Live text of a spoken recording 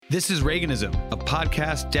This is Reaganism, a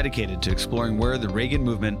podcast dedicated to exploring where the Reagan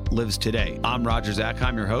movement lives today. I'm Roger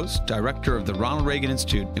Zakheim, your host, director of the Ronald Reagan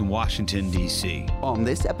Institute in Washington, D.C. On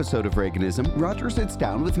this episode of Reaganism, Roger sits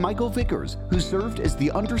down with Michael Vickers, who served as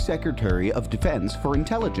the Undersecretary of Defense for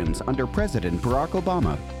Intelligence under President Barack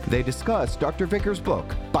Obama. They discuss Dr. Vickers'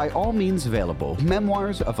 book, By All Means Available,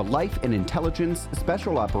 Memoirs of a Life in Intelligence,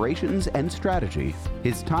 Special Operations, and Strategy,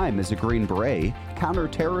 his time as a Green Beret,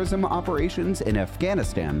 counterterrorism operations in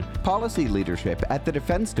Afghanistan, policy leadership at the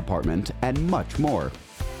Defense Department, and much more.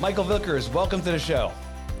 Michael Vickers, welcome to the show.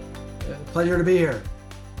 Pleasure to be here.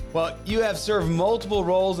 Well, you have served multiple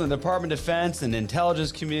roles in the Department of Defense and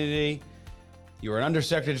intelligence community. You were an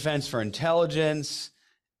Undersecretary of Defense for Intelligence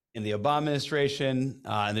in the Obama administration,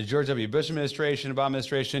 in the George W. Bush administration, Obama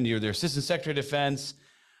administration. You were the Assistant Secretary of Defense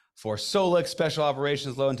for SOLIC, Special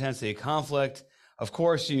Operations, Low Intensity Conflict. Of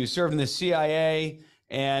course, you served in the CIA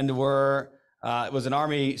and was an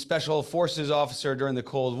Army Special Forces officer during the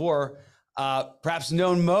Cold War, perhaps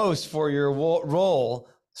known most for your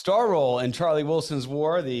star role in Charlie Wilson's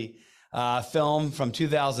War, the film from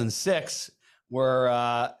 2006,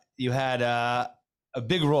 where you had a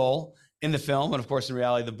big role in the film. And of course, in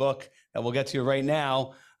reality, the book that we'll get to right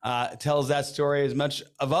now tells that story as much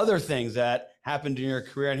of other things that happened in your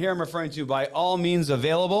career. And here I'm referring to By All Means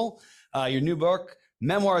Available, your new book,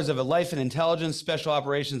 Memoirs of a Life in Intelligence, Special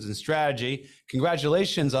Operations, and Strategy.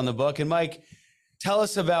 Congratulations on the book. And Mike, tell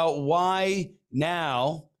us about why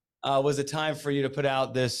now was the time for you to put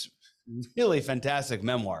out this really fantastic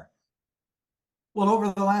memoir. Well,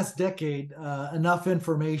 over the last decade, enough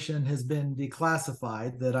information has been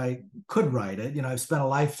declassified that I could write it. You know, I've spent a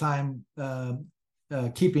lifetime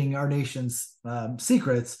keeping our nation's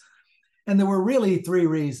secrets. And there were really three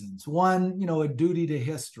reasons. One, you know, a duty to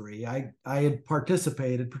history. I had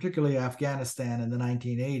participated, particularly Afghanistan in the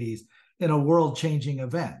 1980s, in a world-changing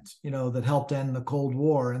event, you know, that helped end the Cold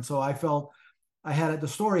War. And so I felt the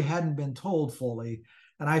story hadn't been told fully,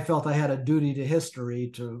 and I felt I had a duty to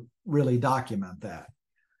history to really document that.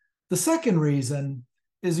 The second reason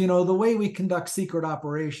is, you know, the way we conduct secret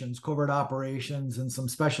operations, covert operations, and some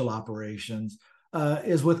special operations,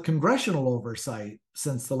 is with congressional oversight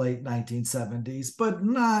since the late 1970s, but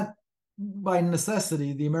not by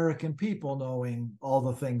necessity the American people knowing all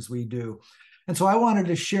the things we do. And so I wanted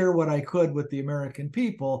to share what I could with the American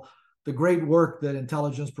people, the great work that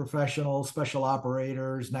intelligence professionals, special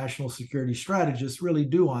operators, national security strategists really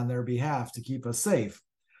do on their behalf to keep us safe.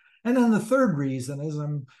 And then the third reason is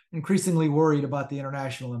I'm increasingly worried about the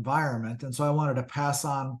international environment. And so I wanted to pass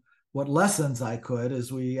on what lessons I could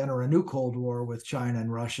as we enter a new Cold War with China and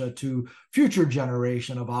Russia to future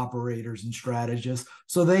generation of operators and strategists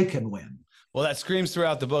so they can win. Well, that screams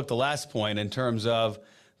throughout the book, the last point, in terms of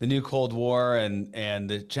the new Cold War and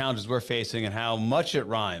the challenges we're facing and how much it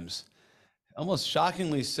rhymes, almost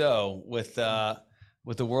shockingly so, with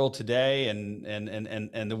the world today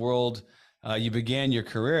and the world you began your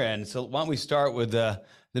career in. So why don't we start with the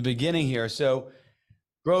beginning here? So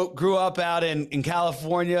grew up out in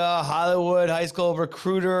California, Hollywood, high school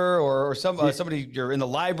recruiter, or somebody, you're in the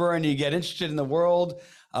library and you get interested in the world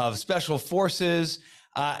of special forces,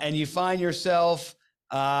 and you find yourself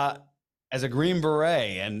as a Green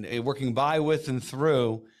Beret and working by, with, and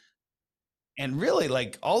through, and really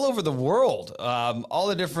like all over the world, all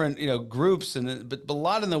the different groups, but a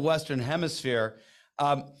lot in the Western Hemisphere.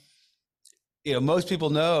 Most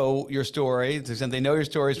people know your story to the extent they know your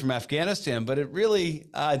stories from Afghanistan, but it really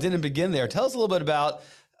didn't begin there. Tell us a little bit about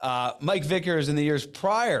Mike Vickers in the years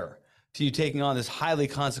prior to you taking on this highly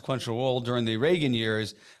consequential role during the Reagan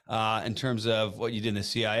years in terms of what you did in the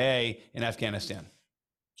CIA in Afghanistan.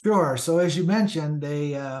 Sure. So as you mentioned,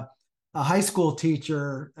 a high school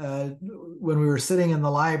teacher, when we were sitting in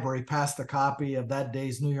the library, passed a copy of that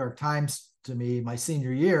day's New York Times to me my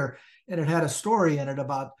senior year, and it had a story in it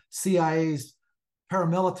about CIA's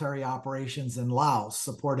paramilitary operations in Laos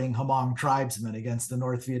supporting Hmong tribesmen against the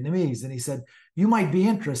North Vietnamese. And he said, you might be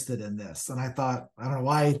interested in this. And I thought, I don't know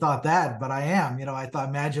why he thought that, but I am. I thought,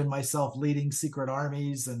 imagine myself leading secret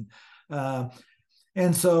armies.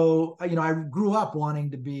 And so, I grew up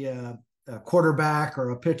wanting to be a quarterback or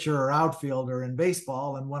a pitcher or outfielder in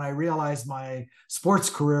baseball. And when I realized my sports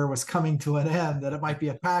career was coming to an end, that it might be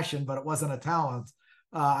a passion, but it wasn't a talent,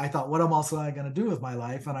 I thought, what else am I going to do with my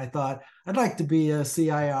life? And I thought, I'd like to be a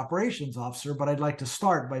CIA operations officer, but I'd like to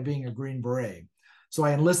start by being a Green Beret. So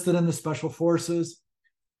I enlisted in the Special Forces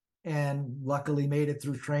and luckily made it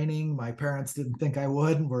through training. My parents didn't think I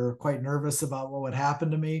would and were quite nervous about what would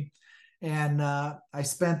happen to me. And I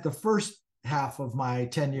spent the first half of my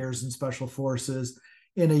 10 years in Special Forces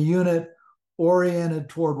in a unit oriented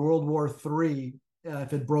toward World War III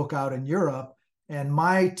if it broke out in Europe. And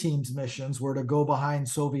my team's missions were to go behind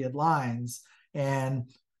Soviet lines and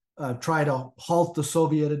try to halt the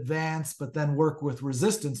Soviet advance, but then work with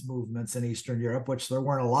resistance movements in Eastern Europe, which there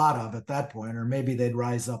weren't a lot of at that point, or maybe they'd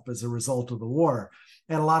rise up as a result of the war.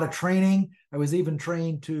 And a lot of training. I was even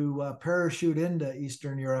trained to parachute into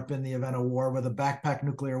Eastern Europe in the event of war with a backpack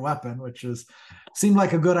nuclear weapon, which seemed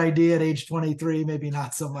like a good idea at age 23, maybe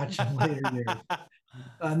not so much in later years.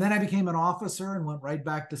 And then I became an officer and went right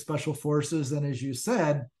back to Special Forces. And as you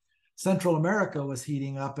said, Central America was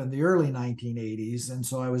heating up in the early 1980s. And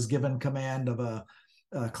so I was given command of a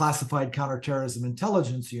classified counterterrorism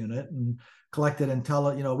intelligence unit and collected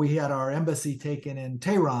intel. We had our embassy taken in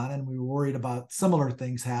Tehran, and we were worried about similar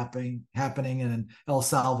things happening in El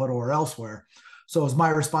Salvador or elsewhere. So it was my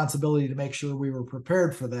responsibility to make sure we were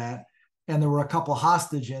prepared for that. And there were a couple of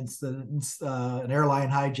hostage incidents, an airline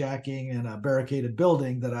hijacking and a barricaded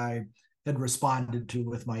building that I had responded to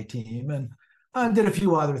with my team, and did a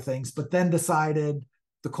few other things, but then decided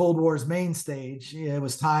the Cold War's main stage, it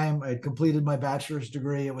was time. I had completed my bachelor's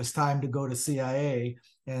degree. It was time to go to CIA.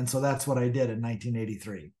 And so that's what I did in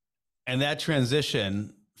 1983. And that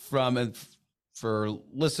transition for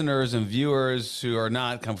listeners and viewers who are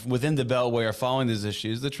not within the Beltway or following these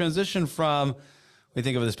issues, the transition from, we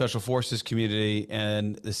think of the Special Forces community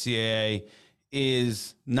and the CIA,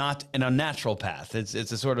 is not an unnatural path. It's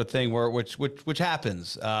a sort of thing which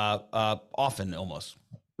happens often almost.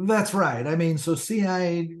 That's right. I mean, so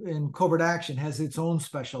CIA in covert action has its own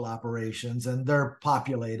special operations, and they're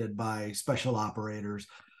populated by special operators,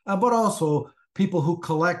 but also people who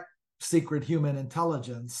collect secret human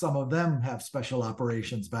intelligence. Some of them have special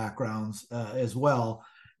operations backgrounds as well.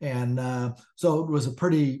 And so it was a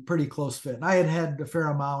pretty close fit. And I had a fair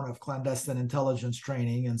amount of clandestine intelligence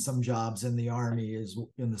training and some jobs in the Army,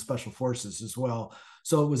 in the Special Forces as well.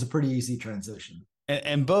 So it was a pretty easy transition.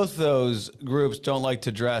 And both those groups don't like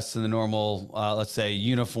to dress in the normal, let's say,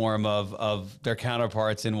 uniform of their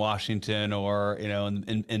counterparts in Washington or,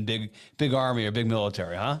 in big Army or big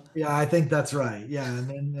military, huh? Yeah, I think that's right. Yeah,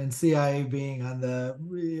 and CIA being on the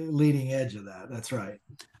leading edge of that. That's right.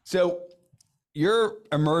 So you're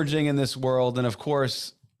emerging in this world, and of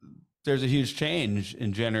course, there's a huge change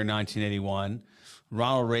in January 1981.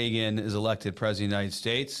 Ronald Reagan is elected president of the United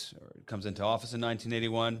States, or comes into office in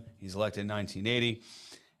 1981. He's elected in 1980.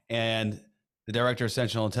 And the director of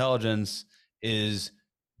Central Intelligence is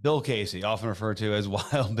Bill Casey, often referred to as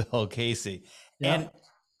Wild Bill Casey. Yeah. And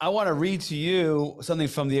I want to read to you something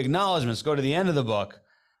from the acknowledgments. Go to the end of the book,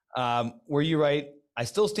 where you write, "I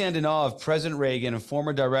still stand in awe of President Reagan and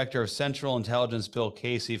former director of Central Intelligence Bill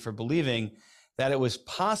Casey for believing that it was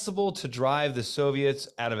possible to drive the Soviets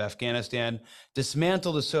out of Afghanistan,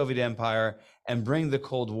 dismantle the Soviet Empire, and bring the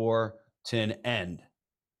Cold War to an end,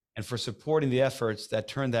 and for supporting the efforts that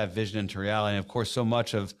turned that vision into reality." And of course, so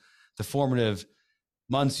much of the formative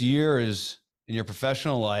months, years in your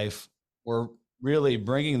professional life were really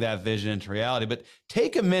bringing that vision into reality. But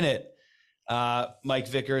take a minute, Mike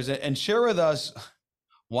Vickers, and share with us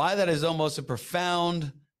why that is almost a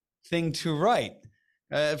profound thing to write.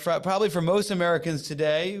 Probably for most Americans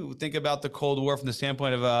today who think about the Cold War from the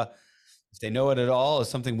standpoint of, if they know it at all, as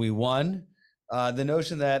something we won, the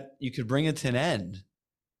notion that you could bring it to an end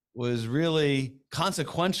was really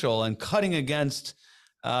consequential and cutting against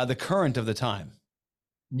the current of the time.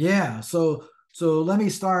 Yeah. So let me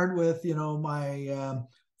start with, my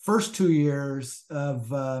first 2 years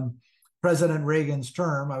of President Reagan's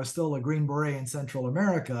term. I was still a Green Beret in Central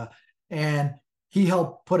America, and he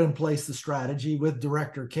helped put in place the strategy with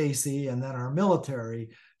Director Casey and then our military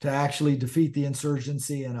to actually defeat the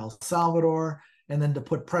insurgency in El Salvador, and then to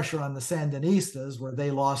put pressure on the Sandinistas, where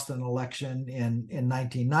they lost an election in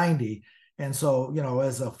 1990. And so,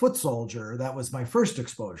 as a foot soldier, that was my first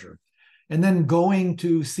exposure. And then going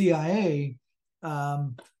to CIA,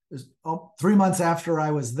 3 months after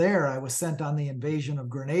I was there, I was sent on the invasion of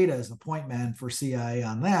Grenada as a point man for CIA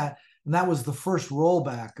on that. And that was the first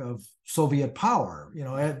rollback of Soviet power.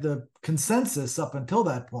 The consensus up until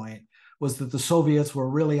that point was that the Soviets were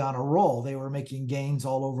really on a roll. They were making gains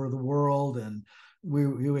all over the world, and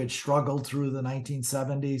we had struggled through the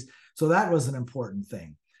 1970s. So that was an important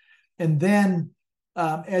thing. And then,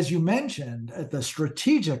 as you mentioned, at the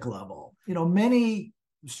strategic level, many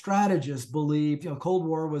strategists believe, Cold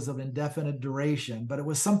War was of indefinite duration, but it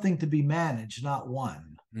was something to be managed, not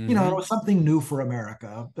won. Mm-hmm. It was something new for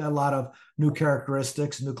America. A lot of new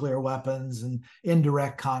characteristics, nuclear weapons and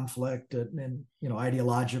indirect conflict and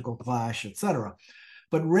ideological clash, et cetera.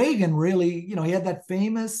 But Reagan really, he had that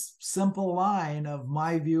famous, simple line of,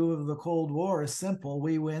 "My view of the Cold War is simple: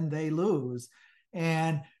 we win, they lose."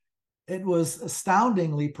 And it was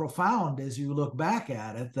astoundingly profound as you look back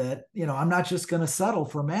at it that, I'm not just going to settle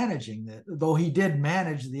for managing that, though he did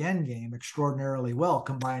manage the end game extraordinarily well,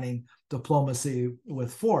 combining diplomacy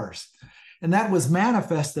with force. And that was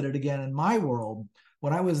manifested again in my world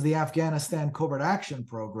when I was the Afghanistan Covert Action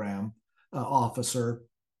Program officer.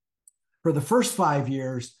 For the first 5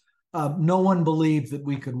 years, no one believed that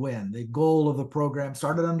we could win. The goal of the program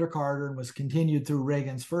started under Carter and was continued through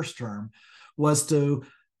Reagan's first term, was to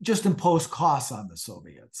just impose costs on the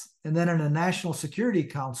Soviets. And then in a National Security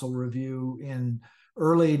Council review in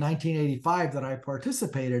early 1985 that I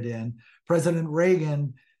participated in, President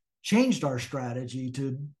Reagan changed our strategy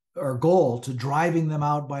to our goal to driving them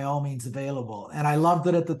out by all means available. And I loved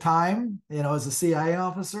it at the time, as a CIA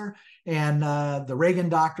officer. And the Reagan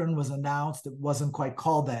Doctrine was announced. It wasn't quite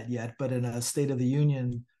called that yet, but in a State of the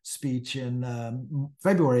Union speech in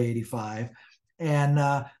February 85. And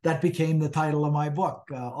that became the title of my book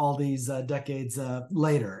all these decades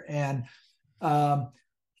later. And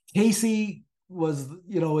Casey was,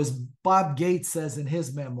 as Bob Gates says in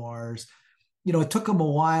his memoirs, it took him a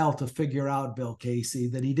while to figure out, Bill Casey,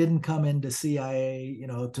 that he didn't come into CIA,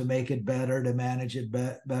 to make it better, to manage it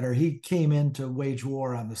better. He came in to wage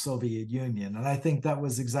war on the Soviet Union. And I think that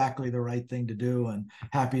was exactly the right thing to do, and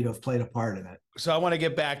happy to have played a part in it. So I want to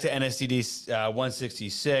get back to NSDD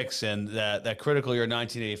 166 and that critical year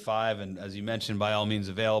 1985. And as you mentioned, by all means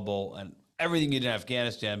available and everything you did in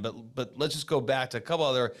Afghanistan. But let's just go back to a couple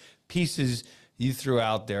other pieces you threw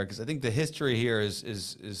out there, because I think the history here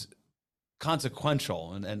is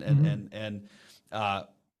consequential and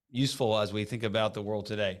useful as we think about the world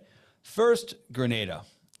today. First, Grenada,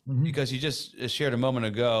 because you just shared a moment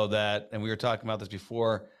ago that, and we were talking about this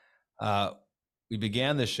before we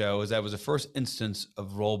began the show, is that was the first instance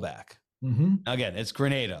of rollback. Now, again, it's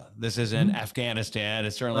Grenada. This isn't Afghanistan.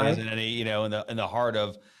 It certainly isn't any, in the heart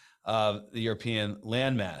of the European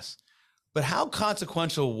landmass. But how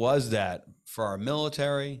consequential was that for our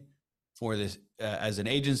military, for this as an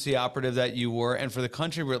agency operative that you were, and for the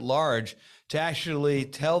country writ large, to actually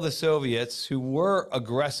tell the Soviets, who were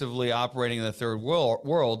aggressively operating in the third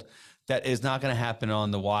world, that is not going to happen on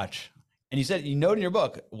the watch? And you said, you note in your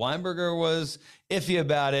book, Weinberger was iffy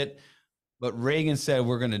about it, but Reagan said,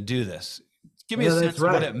 we're going to do this. Give me a sense of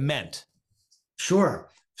what it meant. Sure.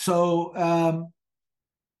 So,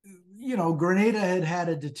 Grenada had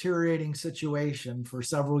a deteriorating situation for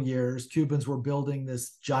several years. Cubans were building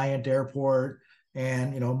this giant airport,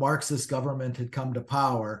 and, Marxist government had come to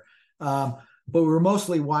power. But we were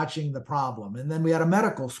mostly watching the problem. And then we had a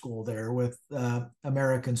medical school there with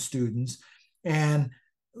American students. And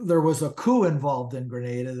there was a coup involved in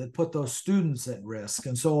Grenada that put those students at risk.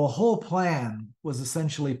 And so a whole plan was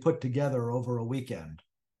essentially put together over a weekend.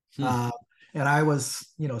 And I was,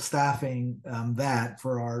 staffing that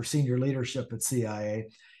for our senior leadership at CIA.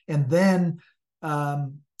 And then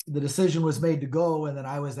the decision was made to go, and then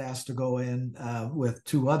I was asked to go in with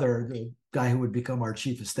two other, the guy who would become our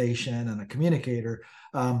chief of station and a communicator,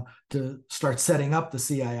 to start setting up the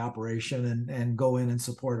CIA operation and go in and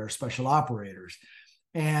support our special operators.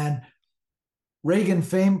 And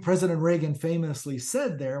President Reagan famously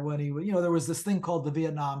said there when he, there was this thing called the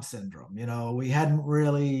Vietnam Syndrome. We hadn't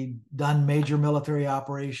really done major military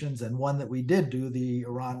operations, and one that we did do, the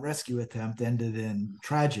Iran rescue attempt, ended in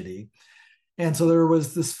tragedy. And so there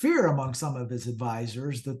was this fear among some of his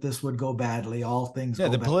advisors that this would go badly. All things. Yeah,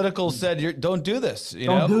 the politicals said, "Don't do this.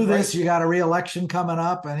 Don't do this. You got a re-election coming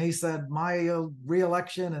up." And he said, "My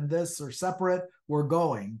re-election and this are separate. We're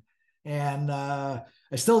going." And I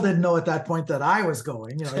still didn't know at that point that I was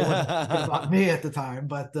going. It wasn't about me at the time.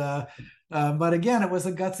 But again, it was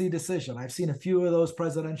a gutsy decision. I've seen a few of those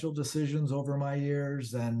presidential decisions over my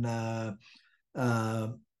years, and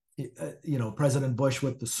President Bush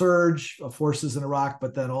with the surge of forces in Iraq,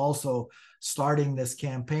 but then also starting this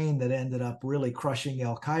campaign that ended up really crushing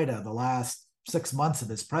Al-Qaeda the last 6 months of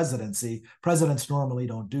his presidency. Presidents normally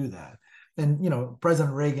don't do that. And,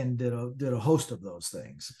 President Reagan did a host of those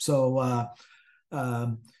things. So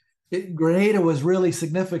Grenada was really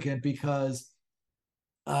significant because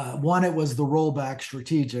one, it was the rollback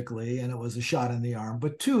strategically, and it was a shot in the arm.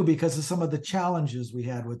 But two, because of some of the challenges we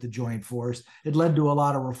had with the joint force, it led to a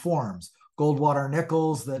lot of reforms.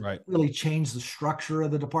 Goldwater-Nichols that really changed the structure of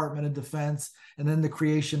the Department of Defense, and then the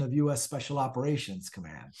creation of U.S. Special Operations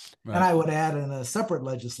Command. And I would add in a separate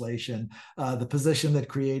legislation, the position that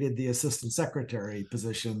created the Assistant Secretary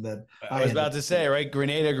position that I was about to say, right?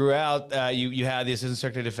 Grenada grew out. You had the Assistant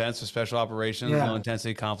Secretary of Defense for Special Operations, Low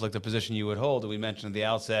Intensity Conflict, a position you would hold that we mentioned at the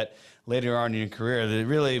outset. Later on in your career, that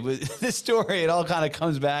really, this story, it all kind of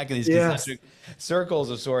comes back in these concentric circles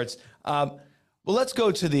of sorts. Well, let's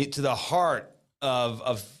go to the heart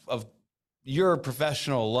of your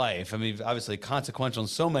professional life. I mean, obviously consequential in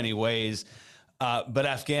so many ways, but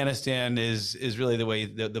Afghanistan is really the way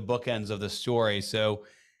the bookends of the story. So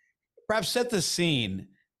perhaps set the scene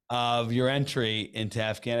of your entry into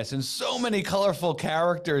Afghanistan. So many colorful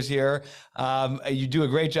characters here. You do a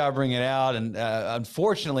great job bringing it out. And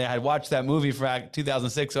unfortunately, I had watched that movie from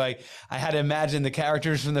 2006, so I had to imagine the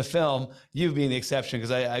characters from the film, you being the exception,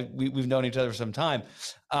 because we've known each other for some time.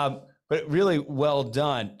 But really well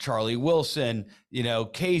done. Charlie Wilson,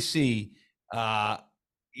 Casey, the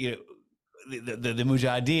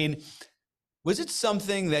Mujahideen. Was it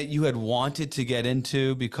something that you had wanted to get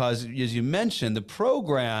into? Because as you mentioned, the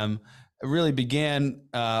program really began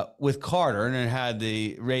with Carter, and it had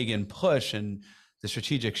the Reagan push and the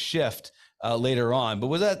strategic shift later on. But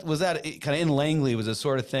was that kind of in Langley, was the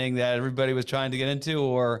sort of thing that everybody was trying to get into,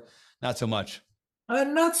 or not so much?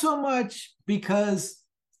 Not so much, because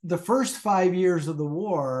the first 5 years of the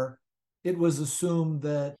war, it was assumed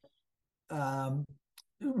that as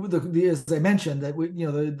I mentioned, that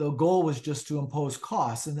the goal was just to impose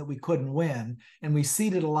costs and that we couldn't win. And we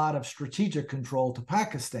ceded a lot of strategic control to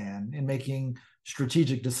Pakistan in making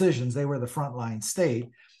strategic decisions. They were the frontline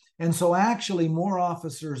state. And so actually more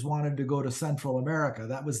officers wanted to go to Central America.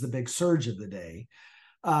 That was the big surge of the day.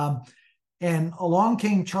 And along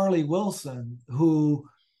came Charlie Wilson, who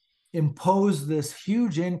imposed this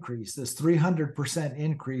huge increase, this 300%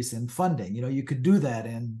 increase in funding. You could do that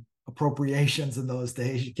in appropriations in those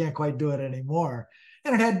days. You can't quite do it anymore.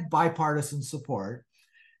 And it had bipartisan support.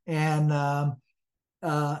 And so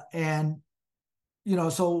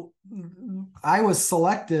I was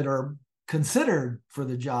selected or considered for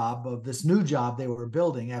the job of this new job they were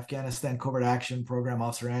building, Afghanistan Covert Action Program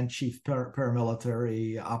Officer and Chief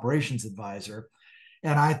Paramilitary Operations Advisor.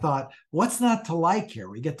 And I thought, what's not to like here?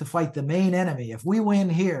 We get to fight the main enemy. If we win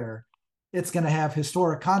here, it's going to have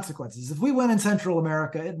historic consequences. If we win in Central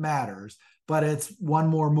America, it matters, but it's one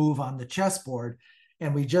more move on the chessboard.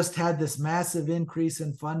 And we just had this massive increase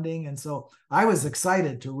in funding. And so I was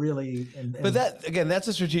excited to really. But that, again, that's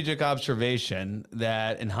a strategic observation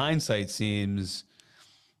that in hindsight seems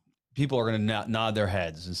people are going to nod their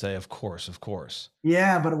heads and say, of course, of course.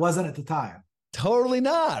 Yeah, but it wasn't at the time. Totally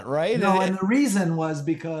not, right? No, and the reason was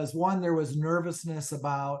because, one, there was nervousness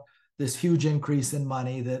about this huge increase in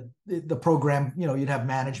money, that the program, you'd have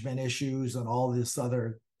management issues and all this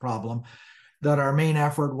other problem, that our main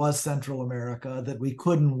effort was Central America, that we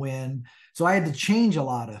couldn't win. So I had to change a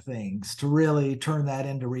lot of things to really turn that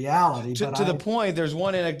into reality. To the point, there's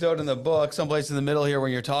one anecdote in the book, someplace in the middle here,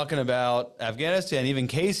 when you're talking about Afghanistan, even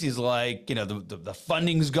Casey's like, the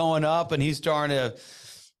funding's going up and he's starting to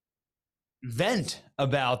vent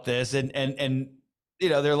about this. And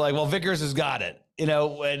they're like, well, Vickers has got it.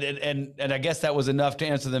 And I guess that was enough to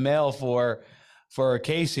answer the mail for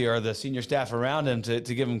Casey or the senior staff around him to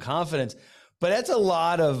give him confidence. But that's a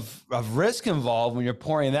lot of risk involved when you're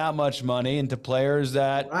pouring that much money into players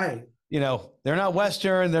that, right, they're not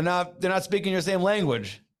Western, they're not speaking your same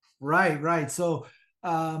language. Right. So,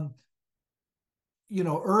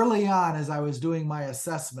 early on, as I was doing my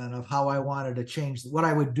assessment of how I wanted to change, what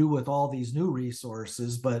I would do with all these new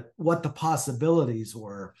resources, but what the possibilities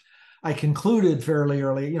were, I concluded fairly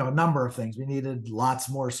early, a number of things. We needed lots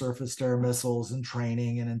more surface-to-air missiles and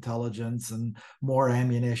training and intelligence and more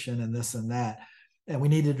ammunition and this and that. And we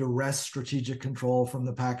needed to wrest strategic control from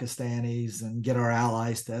the Pakistanis and get our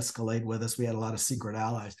allies to escalate with us. We had a lot of secret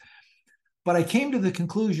allies. But I came to the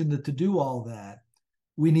conclusion that to do all that,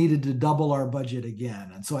 we needed to double our budget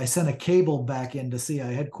again. And so I sent a cable back into CI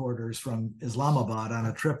headquarters from Islamabad on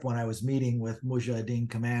a trip when I was meeting with Mujahideen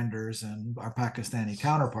commanders and our Pakistani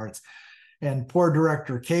counterparts. And poor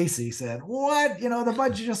Director Casey said, what? The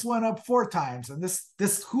budget just went up 4 times. And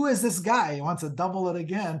this who is this guy? He wants to double it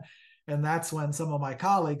again. And that's when some of my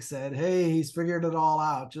colleagues said, hey, he's figured it all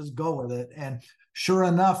out. Just go with it. And sure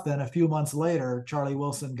enough, then a few months later, Charlie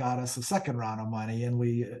Wilson got us a second round of money, and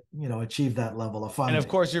we, achieved that level of funding. And of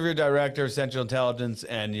course, you're your director of Central Intelligence,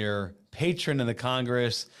 and your patron in the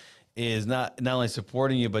Congress is not only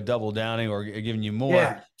supporting you, but double downing or giving you more.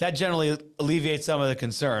 Yeah. That generally alleviates some of the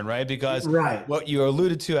concern, right? Because right. What you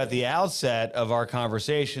alluded to at the outset of our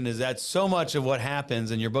conversation is that so much of what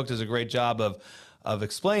happens, and your book does a great job of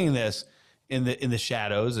explaining this in the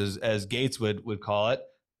shadows, as Gates would call it,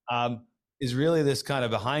 is really this kind of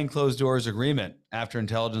behind closed doors agreement after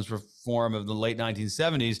intelligence reform of the late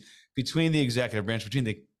 1970s between the executive branch, between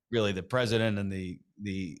the president and the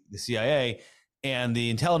CIA and the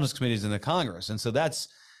intelligence committees in the Congress. And so that's,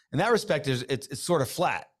 in that respect, it's sort of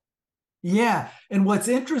flat. Yeah. And what's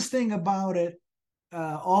interesting about it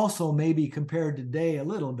also maybe compared today a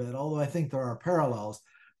little bit, although I think there are parallels,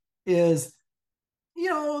 is, you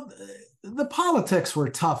know, the politics were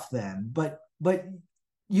tough then, but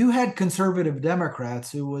you had conservative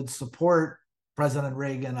Democrats who would support President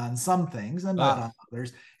Reagan on some things and not on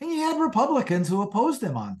others, and you had Republicans who opposed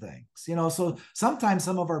him on things. You know, so sometimes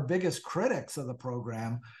some of our biggest critics of the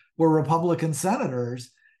program were Republican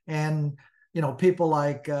senators, and you know, people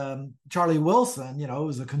like Charlie Wilson, you know, who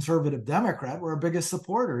was a conservative Democrat, were our biggest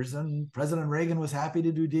supporters, and President Reagan was happy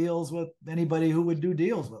to do deals with anybody who would do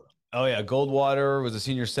deals with him. Oh yeah, Goldwater was a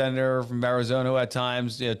senior senator from Arizona who at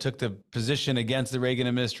times, you know, took the position against the Reagan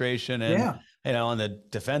administration, and Yeah. you know, on the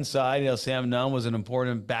defense side, you know, Sam Nunn was an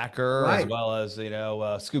important backer, as Right. well as, you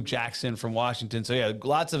know, Scoop Jackson from Washington. So yeah,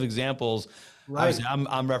 lots of examples. Right. Obviously,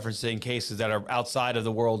 I'm referencing cases that are outside of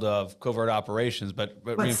the world of covert operations, but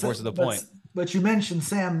reinforces the point. But you mentioned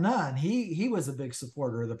Sam Nunn. He was a big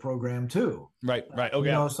supporter of the program too. Right. Okay. You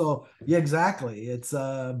know, so yeah, exactly. It's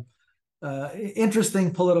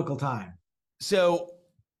interesting political time. So,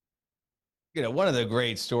 you know, one of the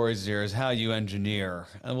great stories here is how you engineer,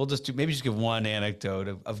 and we'll just maybe just give one anecdote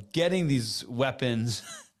of getting these weapons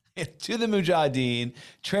to the Mujahideen,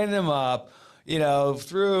 training them up, you know,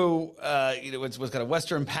 through, you know, what's kind of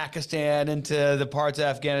Western Pakistan into the parts of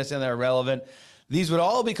Afghanistan that are relevant. These would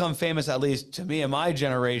all become famous, at least to me and my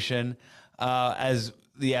generation, as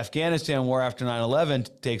the Afghanistan war after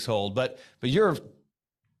 9/11 takes hold. But you're,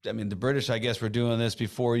 I mean, the British, I guess, were doing this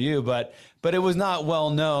before you, but it was not well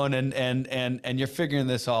known, and you're figuring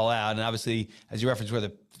this all out. And obviously, as you referenced,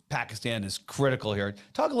 whether Pakistan is critical here.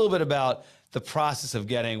 Talk a little bit about the process of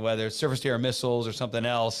getting, whether it's surface-to-air missiles or something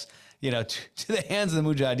else, you know, to the hands of the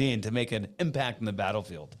Mujahideen to make an impact in the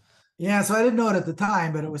battlefield. Yeah, so I didn't know it at the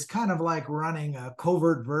time, but it was kind of like running a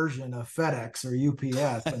covert version of FedEx or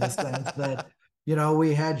UPS in the sense that, you know,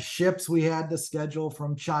 we had ships we had to schedule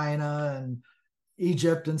from China and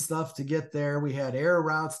Egypt and stuff to get there. We had air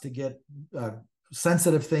routes to get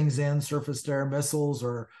sensitive things in, surface-to-air missiles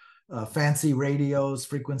or fancy radios,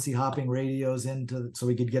 frequency hopping radios into, so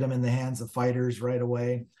we could get them in the hands of fighters right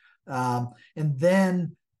away. And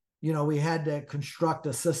then, you know, we had to construct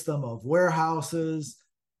a system of warehouses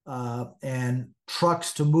and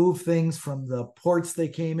trucks to move things from the ports they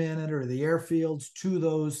came in at or the airfields to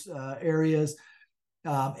those areas.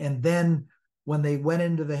 And then when they went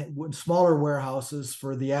into the smaller warehouses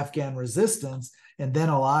for the Afghan resistance, and then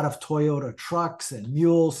a lot of Toyota trucks and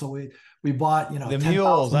mules. So we bought, you know, the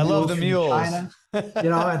mules. I love the mules. China, you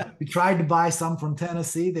know, and we tried to buy some from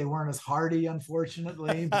Tennessee. They weren't as hardy,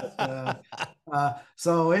 unfortunately. But,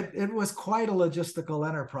 so it was quite a logistical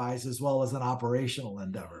enterprise as well as an operational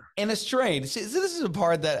endeavor. And it's strange. See, this is a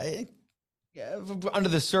part that under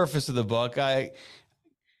the surface of the book,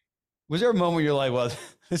 was there a moment where you're like, well,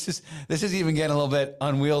 this is even getting a little bit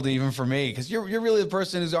unwieldy even for me, because you're really the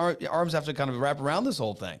person whose arms have to kind of wrap around this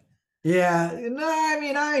whole thing. Yeah, no, I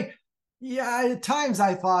mean, at times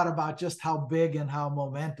I thought about just how big and how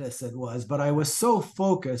momentous it was, but I was so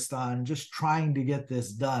focused on just trying to get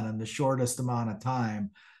this done in the shortest amount of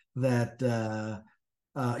time that,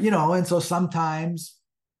 you know, and so sometimes,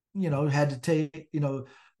 you know, had to take, you know,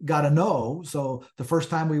 got to know. So the first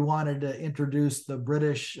time we wanted to introduce the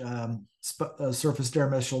British surface-to-air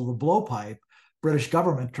missile, the blowpipe, British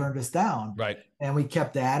government turned us down. Right. And we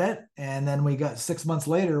kept at it. And then we got 6 months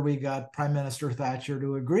later, we got Prime Minister Thatcher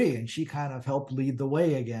to agree. And she kind of helped lead the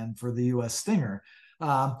way again for the US Stinger. You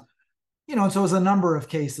know, and so it was a number of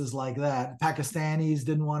cases like that. Pakistanis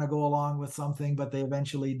didn't want to go along with something, but they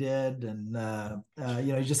eventually did. And,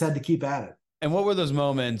 you know, you just had to keep at it. And what were those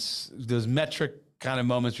moments, those metric kind of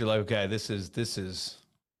moments you're like, okay, this is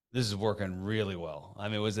working really well? I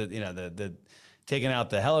mean, was it, you know, the taking out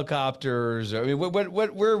the helicopters? Or, I mean,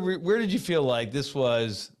 where did you feel like this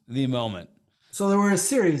was the moment? So there were a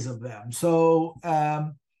series of them. So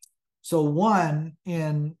one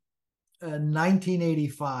in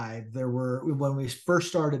 1985, there were, when we first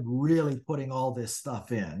started really putting all this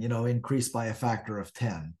stuff in, you know, increased by a factor of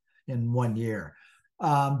 10 in 1 year.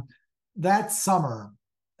 That summer,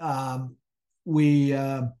 there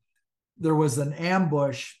was an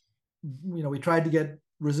ambush. You know, we tried to get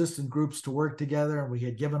resistant groups to work together, and we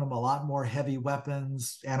had given them a lot more heavy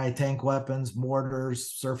weapons, anti-tank weapons,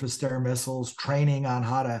 mortars, surface-to-air missiles, training on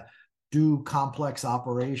how to do complex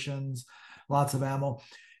operations, lots of ammo.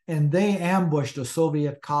 And they ambushed a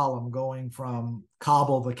Soviet column going from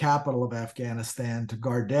Kabul, the capital of Afghanistan, to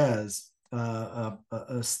Gardez, a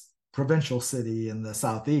provincial city in the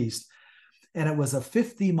southeast. And it was a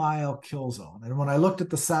 50-mile kill zone. And when I looked at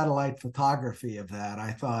the satellite photography of that,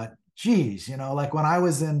 I thought, geez, like when I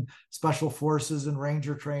was in special forces and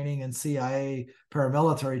ranger training and CIA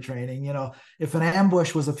paramilitary training, if an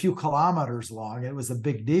ambush was a few kilometers long, it was a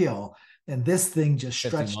big deal. And this thing just 50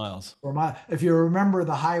 stretched miles. for miles. If you remember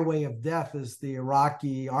the highway of death as the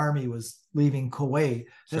Iraqi army was leaving Kuwait,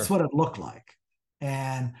 that's Sure. what it looked like.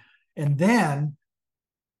 And then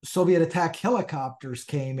Soviet attack helicopters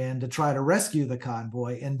came in to try to rescue the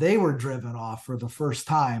convoy, and they were driven off for the first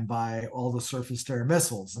time by all the surface-to-air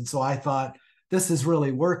missiles. And so I thought, this is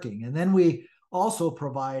really working. And then we also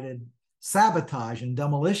provided sabotage and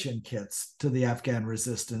demolition kits to the Afghan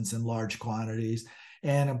resistance in large quantities.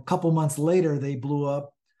 And a couple months later, they blew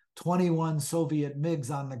up 21 Soviet MiGs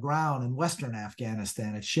on the ground in Western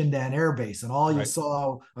Afghanistan at Shindan Air Base. And all you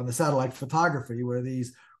saw on the satellite photography were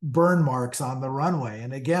these burn marks on the runway.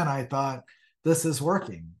 And again, I thought, this is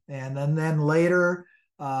working. And then later,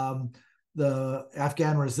 the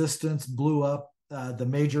Afghan resistance blew up the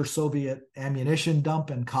major Soviet ammunition dump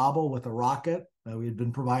in Kabul with a rocket. We had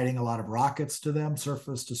been providing a lot of rockets to them,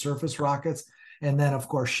 surface-to-surface rockets. And then, of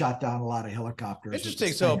course, shot down a lot of helicopters.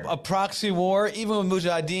 Interesting. So a proxy war, even with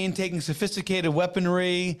Mujahideen taking sophisticated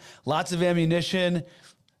weaponry, lots of ammunition,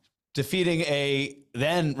 defeating the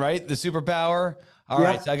superpower. All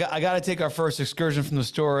right, so I got to take our first excursion from the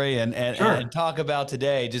story and talk about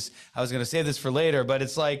today. I was going to save this for later, but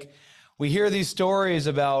it's like we hear these stories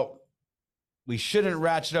about we shouldn't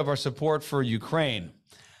ratchet up our support for Ukraine.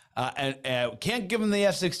 And can't give them the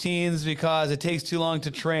F-16s because it takes too long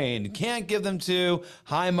to train. Can't give them to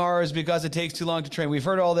HIMARS because it takes too long to train. We've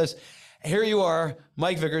heard all this. Here you are,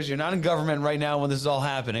 Mike Vickers. You're not in government right now when this is all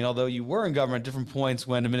happening, although you were in government at different points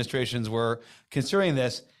when administrations were considering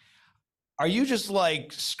this. Are you just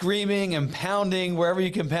like screaming and pounding wherever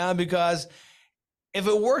you can pound? Because if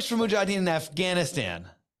it works for Mujahideen in Afghanistan,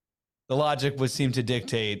 the logic would seem to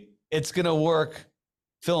dictate it's going to work.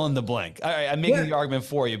 Fill in the blank. All right, I'm making the argument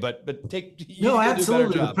for you, but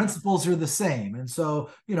absolutely. The principles are the same. And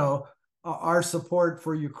so, our support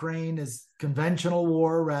for Ukraine is conventional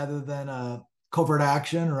war rather than a covert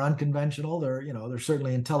action or unconventional. There's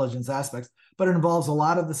certainly intelligence aspects, but it involves a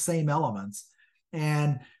lot of the same elements.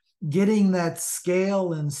 And getting that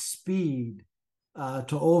scale and speed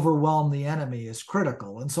to overwhelm the enemy is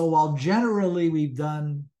critical. And so while generally we've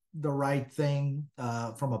done the right thing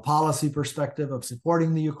from a policy perspective of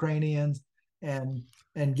supporting the Ukrainians and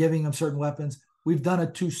giving them certain weapons, we've done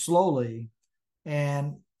it too slowly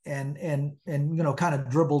and kind of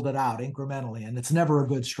dribbled it out incrementally, and it's never a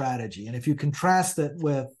good strategy. And if you contrast it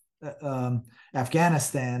with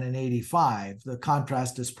Afghanistan in '85, the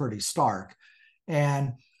contrast is pretty stark.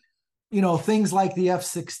 And things like the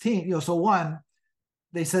F-16, so one,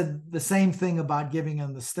 they said the same thing about giving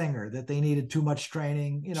them the Stinger, that they needed too much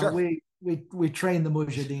training. We trained the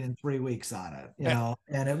Mujahideen in 3 weeks on it,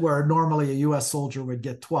 and where normally a U.S. soldier would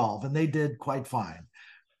get 12, and they did quite fine.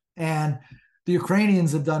 And the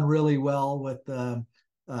Ukrainians have done really well with the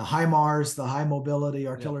HIMARS, the high mobility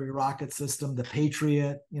artillery rocket system, the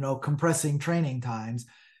Patriot, compressing training times.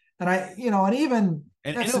 And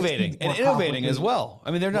innovating as well.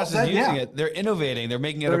 I mean, they're not just using it; they're innovating. They're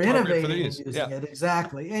making it appropriate for their use. It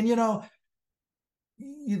exactly. And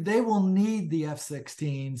they will need the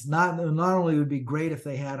F-16s. Not only would it be great if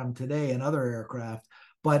they had them today and other aircraft,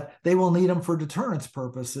 but they will need them for deterrence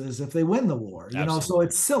purposes if they win the war. So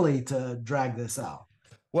it's silly to drag this out.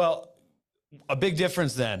 Well, a big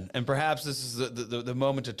difference then, and perhaps this is the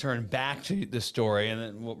moment to turn back to the story, and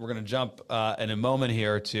then we're going to jump in a moment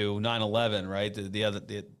here to 9/11, right?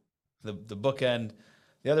 The bookend,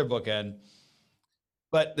 the other bookend.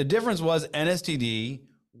 But the difference was NSTD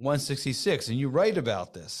 166, and you write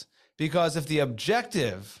about this because if the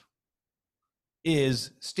objective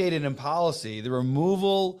is stated in policy, the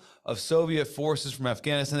removal of Soviet forces from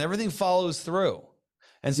Afghanistan, everything follows through.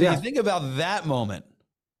 And so you think about that moment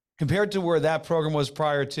compared to where that program was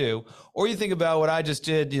prior to, or you think about what I just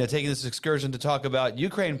did, taking this excursion to talk about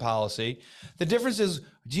Ukraine policy. The difference is,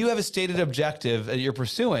 do you have a stated objective that you're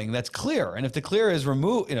pursuing that's clear? And if the clear is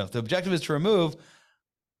remove, if the objective is to remove,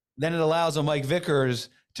 then it allows a Mike Vickers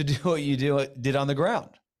to do what you did on the ground.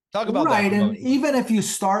 Talk about that. Right, and even if you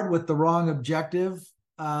start with the wrong objective,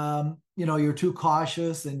 you're too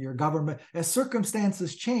cautious, and your government, as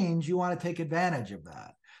circumstances change, you want to take advantage of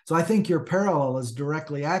that. So I think your parallel is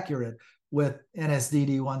directly accurate with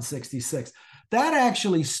NSDD 166. That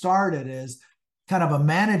actually started as kind of a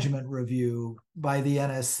management review by the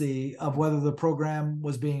NSC of whether the program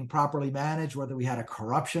was being properly managed, whether we had a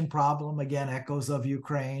corruption problem, again, echoes of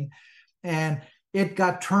Ukraine. And it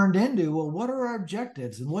got turned into, well, what are our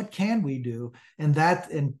objectives and what can we do? And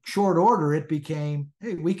that in short order, it became,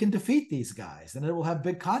 hey, we can defeat these guys and it will have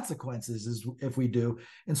big consequences if we do.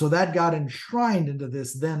 And so that got enshrined into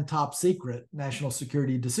this then top secret National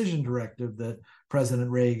Security Decision Directive that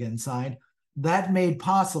President Reagan signed. That made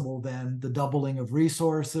possible then the doubling of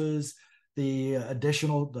resources, the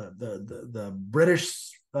additional, the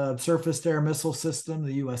British surface-to-air missile system,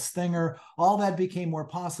 the U.S. Stinger, all that became more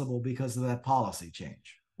possible because of that policy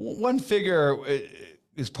change. One figure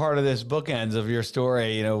is part of this bookends of your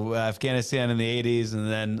story, you know, Afghanistan in the 80s and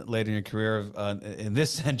then later in your career in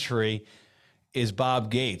this century is Bob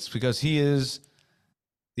Gates, because he is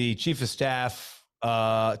the chief of staff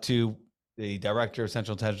to the director of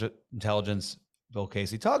Central Intelligence, Bill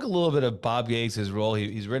Casey. Talk a little bit of Bob Gates, his role.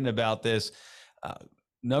 He's written about this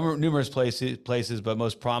numerous places, but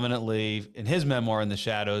most prominently in his memoir, In the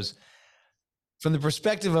Shadows, from the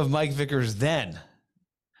perspective of Mike Vickers then.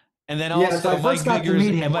 And then also Mike Vickers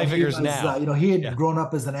and Mike Vickers now. You know, he had grown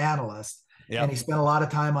up as an analyst, and he spent a lot of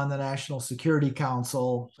time on the National Security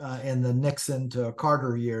Council in the Nixon to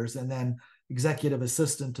Carter years, and then executive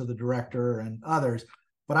assistant to the director and others.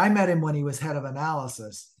 But I met him when he was head of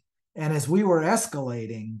analysis. And as we were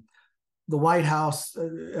escalating, the White House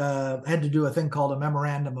had to do a thing called a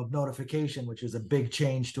memorandum of notification, which is a big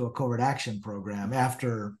change to a covert action program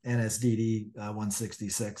after NSDD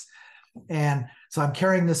 166. And so I'm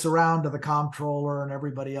carrying this around to the comptroller and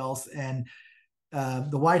everybody else. And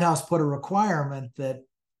the White House put a requirement that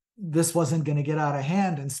this wasn't going to get out of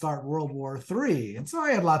hand and start World War III. And so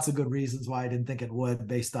I had lots of good reasons why I didn't think it would,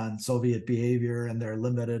 based on Soviet behavior and their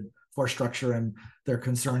limited force structure and their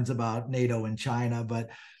concerns about NATO and China. But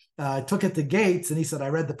I took it to Gates, and he said, I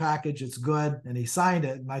read the package, it's good. And he signed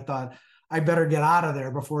it. And I thought, I better get out of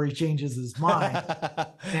there before he changes his mind.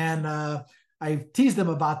 And I teased him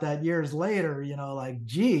about that years later, you know, like,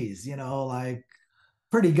 geez, you know, like,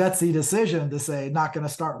 pretty gutsy decision to say, not going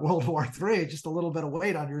to start World War III, just a little bit of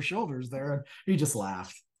weight on your shoulders there. And he just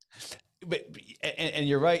laughed. And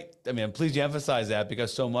you're right. I mean, I'm pleased you emphasize that,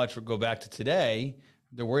 because so much will go back to today.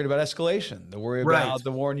 They're worried about escalation. They're worried about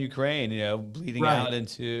the war in Ukraine, you know, bleeding out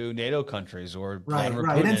into NATO countries or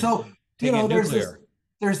right. And so, you know,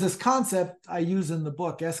 there's this concept I use in the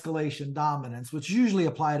book, escalation dominance, which usually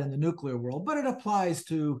applied in the nuclear world, but it applies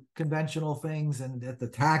to conventional things and at the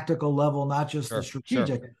tactical level, not just the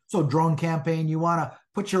strategic. So drone campaign, you want to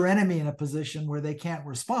put your enemy in a position where they can't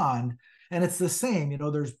respond. And it's the same, you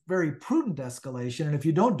know, there's very prudent escalation. And if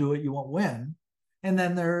you don't do it, you won't win. And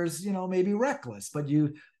then there's, you know, maybe reckless, but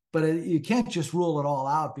you can't just rule it all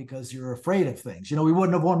out because you're afraid of things. You know, we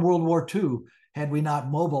wouldn't have won World War II had we not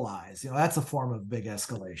mobilized. You know, that's a form of big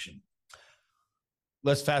escalation.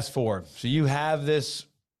 Let's fast forward. So you have this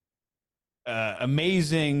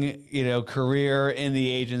amazing, you know, career in the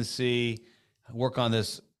agency, work on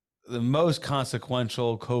this, the most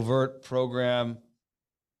consequential covert program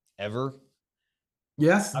ever.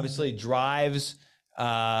 Yes. Obviously drives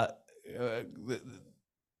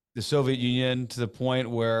the Soviet Union to the point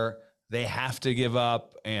where they have to give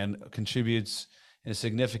up, and contributes in a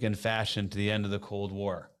significant fashion to the end of the Cold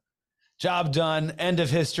War. Job done, end of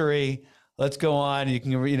history. Let's go on. You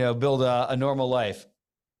can, you know, build a normal life.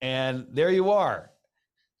 And there you are.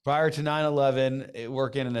 Prior to 9/11,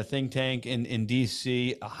 working in a think tank in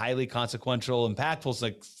DC, a highly consequential, impactful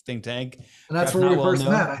think tank. And that's where we first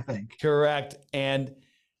met, I think. Correct. And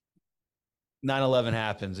 9/11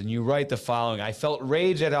 happens, and you write the following: I felt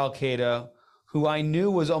rage at Al Qaeda, who I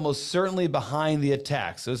knew was almost certainly behind the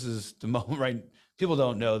attacks. So this is the moment, right? People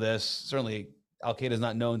don't know this. Certainly, Al Qaeda is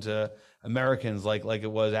not known to Americans like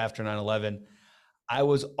it was after 9/11. I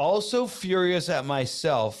was also furious at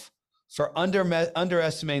myself for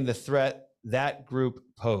underestimating the threat that group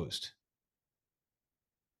posed.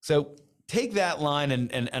 So take that line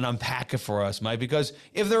and unpack it for us, Mike, because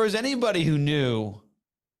if there was anybody who knew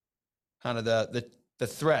kind of the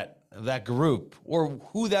threat of that group, or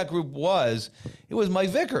who that group was, it was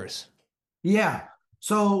Mike Vickers. Yeah.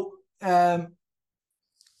 So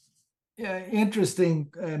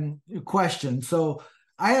interesting question. So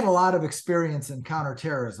I had a lot of experience in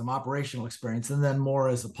counterterrorism, operational experience, and then more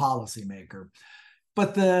as a policymaker.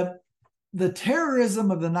 But the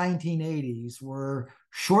terrorism of the 1980s were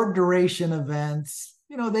short duration events.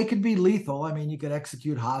 You know, they could be lethal. I mean, you could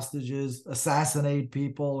execute hostages, assassinate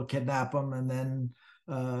people, kidnap them, and then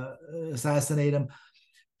assassinate them.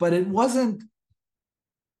 But it wasn't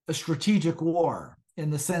a strategic war in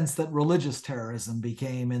the sense that religious terrorism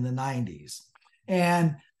became in the 90s.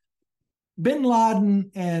 And bin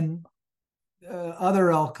Laden and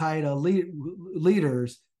other al-Qaeda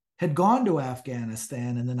leaders had gone to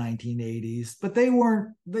Afghanistan in the 1980s, but they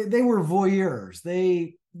weren't. They were voyeurs.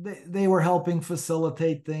 They were helping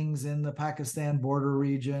facilitate things in the Pakistan border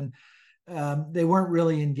region. They weren't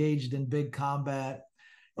really engaged in big combat,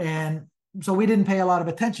 and so we didn't pay a lot of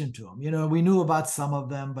attention to them. You know, we knew about some of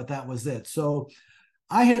them, but that was it. So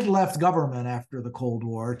I had left government after the Cold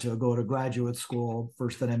War to go to graduate school,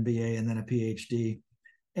 first an MBA and then a PhD.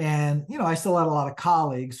 And, you know, I still had a lot of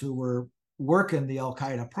colleagues who were working the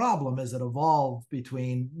Al-Qaeda problem as it evolved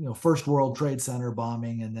between, you know, First World Trade Center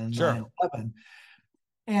bombing and then Sure. 9/11.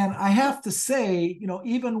 And I have to say, you know,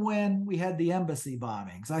 even when we had the embassy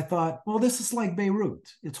bombings, I thought, well, this is like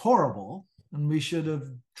Beirut. It's horrible. And we should have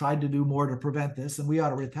tried to do more to prevent this. And we ought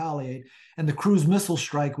to retaliate. And the cruise missile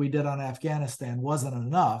strike we did on Afghanistan wasn't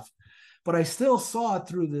enough. But I still saw it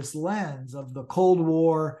through this lens of the Cold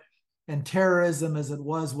War and terrorism as it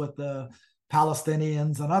was with the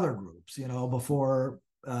Palestinians and other groups, you know, before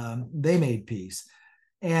they made peace.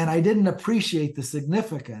 And I didn't appreciate the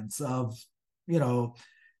significance of, you know,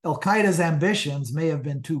 Al-Qaeda's ambitions may have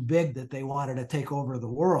been too big that they wanted to take over the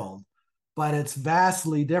world, but it's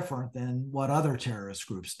vastly different than what other terrorist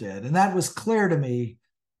groups did. And that was clear to me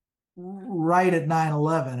right at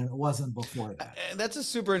 9/11, and it wasn't before that. That's a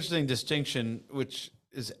super interesting distinction, which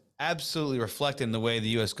is absolutely reflected in the way the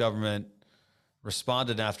U.S. government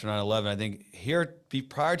responded after 9/11. I think here,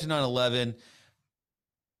 prior to 9/11,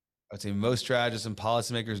 I would say most strategists and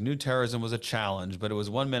policymakers knew terrorism was a challenge, but it was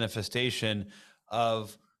one manifestation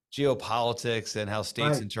of geopolitics and how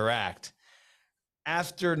states interact.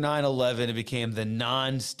 After 9/11, it became the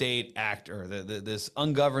non-state actor, this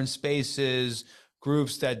ungoverned spaces,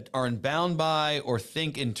 groups that aren't bound by or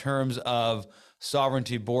think in terms of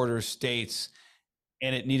sovereignty, borders, states,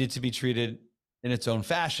 and it needed to be treated in its own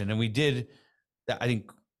fashion. And we did that. I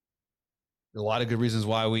think a lot of good reasons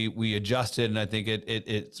why we adjusted, and I think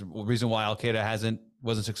it's a reason why Al-Qaeda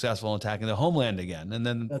wasn't successful in attacking the homeland again. And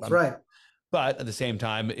then that's right. But at the same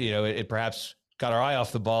time, you know, it perhaps got our eye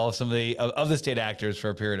off the ball of some of the state actors for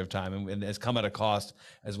a period of time, and has come at a cost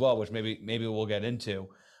as well, which maybe we'll get into.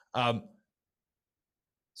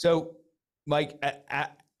 So, Mike,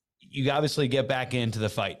 you obviously get back into the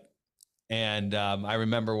fight. And I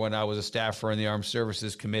remember when I was a staffer in the Armed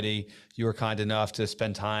Services Committee, you were kind enough to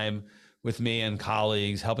spend time with me and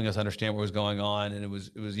colleagues, helping us understand what was going on. And it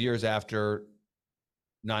was years after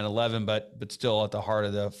 9/11, but still at the heart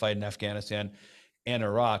of the fight in Afghanistan and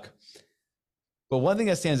Iraq. But one thing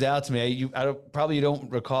that stands out to me, you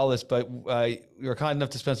don't recall this, but you were kind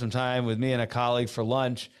enough to spend some time with me and a colleague for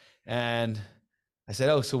lunch. And I said,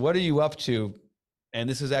 "Oh, so what are you up to?" And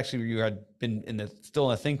this is actually, you had been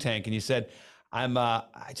still in a think tank, and you said,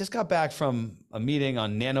 I just got back from a meeting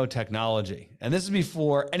on nanotechnology. And this is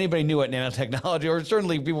before anybody knew what nanotechnology, or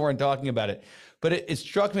certainly people weren't talking about it. But it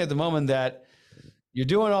struck me at the moment that you're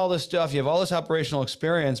doing all this stuff, you have all this operational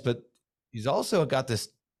experience, but he's also got this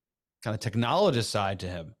kind of technologist side to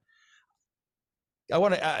him.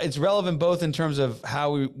 It's relevant both in terms of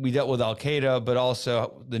how we dealt with Al-Qaeda, but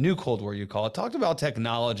also the new Cold War, you call it. Talk about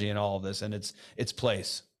technology and all of this and its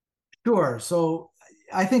place. Sure. So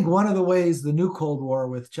I think one of the ways the new Cold War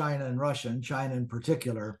with China and Russia, and China in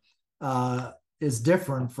particular, is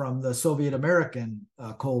different from the Soviet-American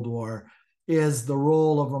Cold War is the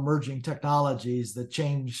role of emerging technologies that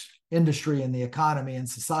change industry and the economy and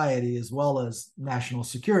society, as well as national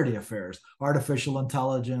security affairs, artificial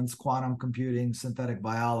intelligence, quantum computing, synthetic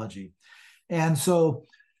biology. And so,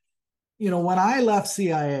 you know, when I left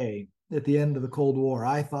CIA at the end of the Cold War,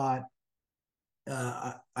 I thought,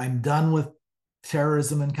 I'm done with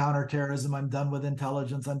terrorism and counterterrorism. I'm done with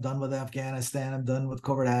intelligence. I'm done with Afghanistan. I'm done with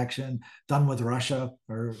covert action, done with Russia,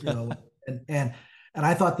 or, you know, and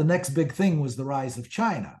I thought the next big thing was the rise of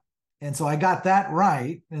China. And so I got that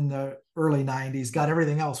right in the early 90s, got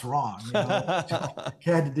everything else wrong. You know,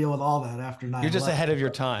 had to deal with all that after 9/11. You're just ahead of your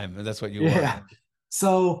time, and that's what you were.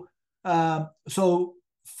 So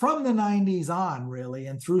from the 90s on, really,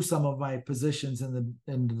 and through some of my positions in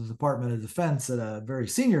the Department of Defense at a very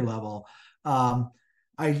senior level,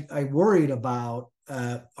 I worried about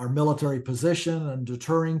our military position and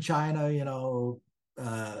deterring China, you know,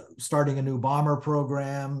 starting a new bomber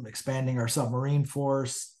program, expanding our submarine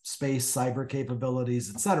force, space, cyber capabilities,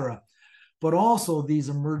 et cetera. But also these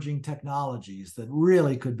emerging technologies that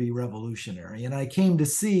really could be revolutionary. And I came to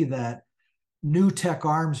see that new tech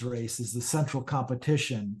arms race is the central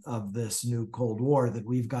competition of this new Cold War that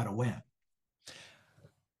we've got to win.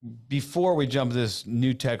 Before we jump to this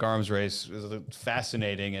new tech arms race, is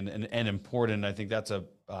fascinating and important. I think that's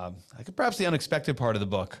perhaps the unexpected part of the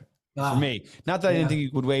book. For me, not that I didn't think you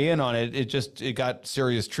would weigh in on it. It got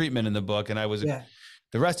serious treatment in the book, and I was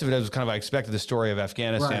the rest of it was kind of, I expected the story of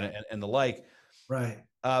Afghanistan Right. and the like. Right.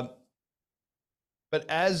 But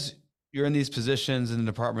as you're in these positions in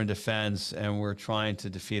the Department of Defense and we're trying to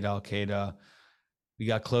defeat Al-Qaeda, we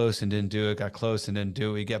got close and didn't do it, got close and didn't do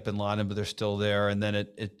it. We get bin Laden, but they're still there. And then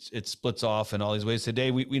it splits off in all these ways. Today,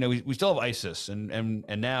 we still have ISIS. And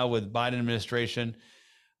now with Biden administration,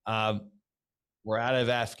 we're out of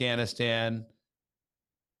Afghanistan.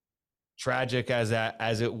 Tragic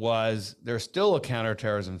as it was, there's still a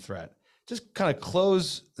counterterrorism threat. Just kind of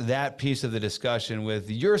close that piece of the discussion with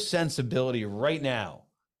your sensibility right now.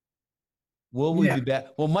 Will we be back?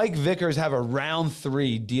 Will Mike Vickers have a round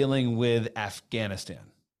 3 dealing with Afghanistan?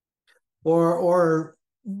 Or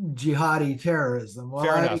jihadi terrorism? Well,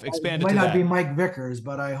 Fair enough. Expand it might to not that. be Mike Vickers,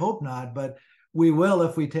 but I hope not. But we will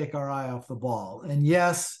if we take our eye off the ball. And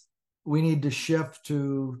yes, we need to shift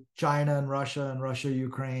to China and Russia,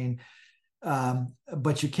 Ukraine.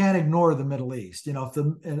 But you can't ignore the Middle East. If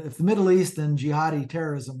the Middle East and jihadi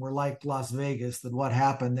terrorism were like Las Vegas, that what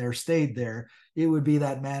happened there stayed there, it would be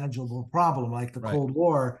that manageable problem like the Cold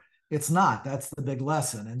War. It's not. That's the big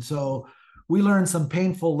lesson. And so we learned some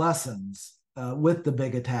painful lessons with the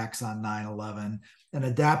big attacks on 9/11 and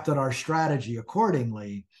adapted our strategy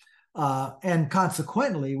accordingly. And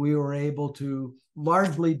consequently, we were able to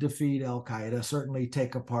largely defeat Al-Qaeda, certainly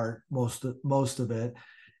take apart most of it,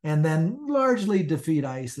 and then largely defeat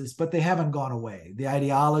ISIS, but they haven't gone away. The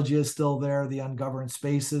ideology is still there. The ungoverned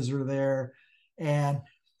spaces are there. And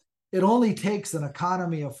it only takes an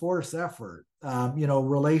economy of force effort,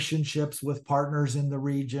 relationships with partners in the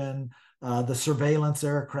region, the surveillance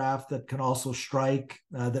aircraft that can also strike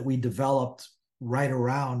that we developed right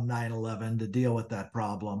around 9/11 to deal with that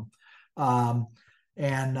problem.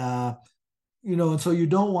 And so you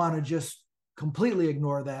don't want to just completely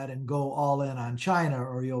ignore that and go all in on China,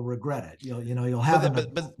 or you'll regret it. You'll have.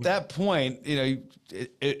 But that point,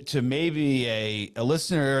 to maybe a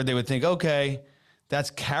listener, they would think, okay,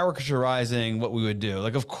 that's caricaturizing what we would do.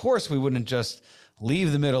 Like, of course, we wouldn't just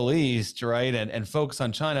leave the Middle East, right, and focus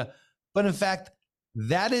on China. But in fact,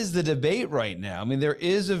 that is the debate right now. I mean, there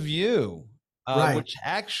is a view which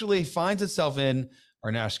actually finds itself in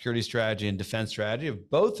our national security strategy and defense strategy of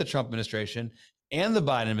both the Trump administration and the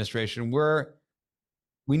Biden administration, where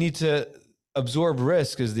we need to absorb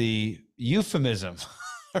risk is the euphemism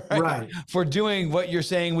for doing what you're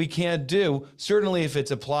saying we can't do. Certainly, if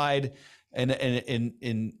it's applied in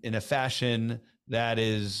a fashion that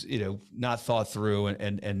is not thought through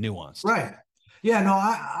and nuanced. Right. Yeah. No,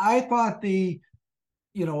 I thought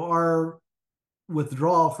our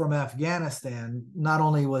withdrawal from Afghanistan, not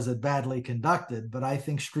only was it badly conducted, but I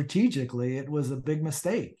think strategically it was a big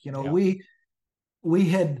mistake. We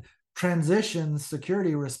had transitioned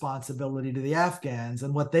security responsibility to the Afghans,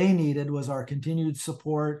 and what they needed was our continued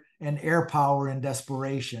support and air power in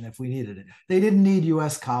desperation if we needed it. They didn't need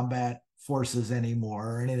U.S. combat forces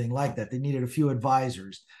anymore or anything like that. They needed a few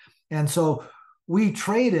advisors. And so we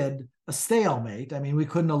traded a stalemate. I mean, we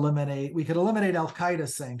could eliminate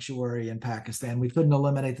Al-Qaeda's sanctuary in Pakistan. We couldn't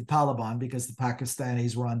eliminate the Taliban because the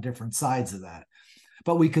Pakistanis were on different sides of that.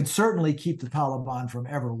 But we could certainly keep the Taliban from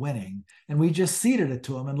ever winning. And we just ceded it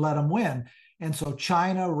to them and let them win. And so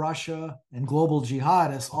China, Russia, and global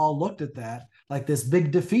jihadists all looked at that like this big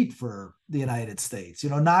defeat for the United States.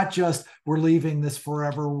 Not just we're leaving this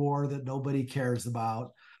forever war that nobody cares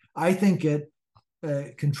about. I think it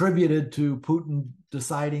contributed to Putin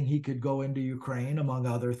deciding he could go into Ukraine, among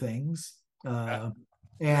other things. And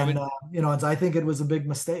I think it was a big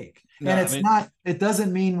mistake. It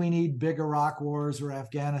doesn't mean we need big Iraq wars or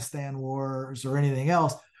Afghanistan wars or anything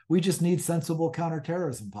else. We just need sensible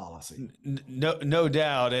counterterrorism policy. No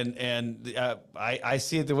doubt. And I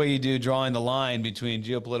see it the way you do, drawing the line between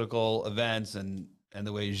geopolitical events and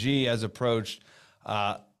the way Xi has approached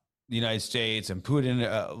the United States, and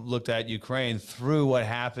Putin looked at Ukraine through what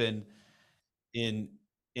happened in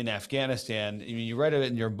Afghanistan. I mean, you write it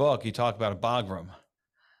in your book, you talk about a Bagram.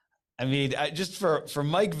 I mean, just for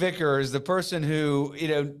Mike Vickers, the person who,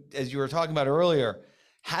 as you were talking about earlier,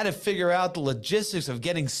 had to figure out the logistics of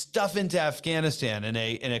getting stuff into Afghanistan in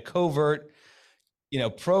a covert,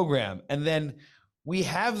 program. And then we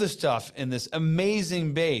have the stuff in this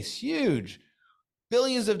amazing base, huge,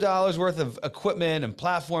 billions of dollars worth of equipment and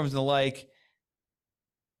platforms and the like,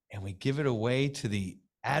 and we give it away to the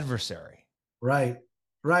adversary. Right.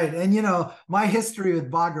 And, my history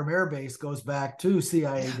with Bagram Air Base goes back to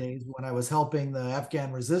CIA days when I was helping the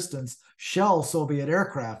Afghan resistance shell Soviet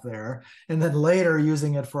aircraft there, and then later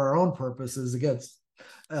using it for our own purposes against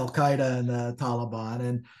Al-Qaeda and the Taliban.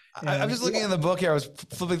 And I'm just looking in the book here. I was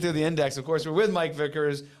flipping through the index. Of course, we're with Mike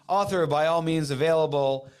Vickers, author of By All Means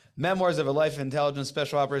Available, Memoirs of a Life of Intelligence,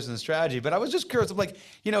 Special Operations and Strategy. But I was just curious, I'm like,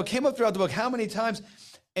 it came up throughout the book, how many times,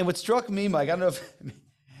 and what struck me, Mike, I don't know if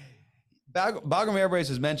Bagram Air Base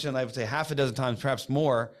was mentioned, I would say half a dozen times, perhaps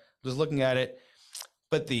more, just looking at it,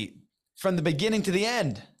 but from the beginning to the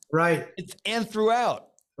end. Right. And throughout.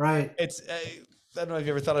 Right. It's, I don't know if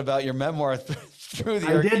you ever thought about your memoir through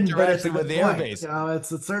the interaction with the Air Base.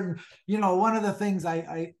 It's a certain, one of the things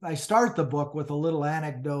I start the book with a little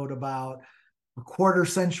anecdote about a quarter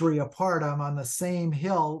century apart. I'm on the same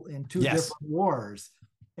hill in two different wars,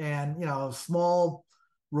 and a small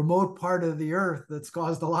remote part of the earth that's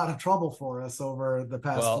caused a lot of trouble for us over the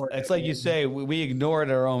past 4 decades. It's like you say, we ignored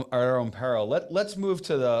our own peril. Let's move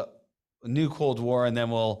to the new Cold War, and then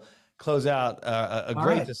we'll close out a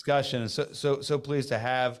great discussion. So pleased to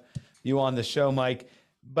have you on the show, Mike.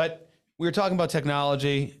 But we were talking about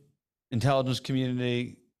technology, intelligence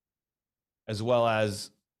community, as well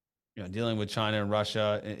as dealing with China and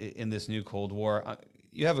Russia in this new Cold War.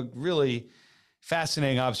 You have a really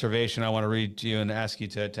fascinating observation I want to read to you and ask you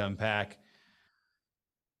to unpack.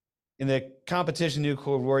 In the competition new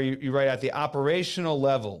Cold War, you write, at the operational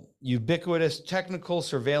level, ubiquitous technical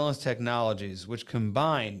surveillance technologies, which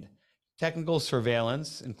combined technical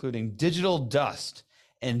surveillance, including digital dust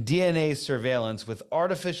and DNA surveillance with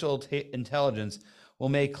artificial intelligence, will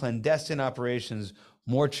make clandestine operations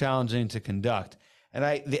more challenging to conduct.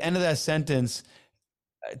 And the end of that sentence,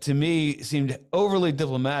 to me, seemed overly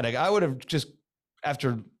diplomatic. I would have just,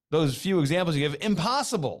 after those few examples you give,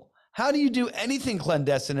 impossible. How do you do anything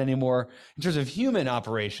clandestine anymore in terms of human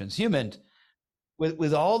operations,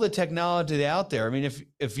 with all the technology out there? I mean,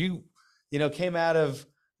 if you came out of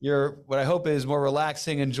your, what I hope is more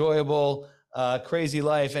relaxing, enjoyable, crazy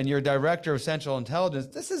life, and you're director of Central Intelligence,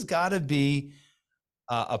 this has got to be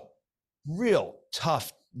a real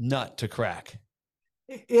tough nut to crack.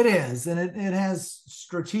 It is, and it has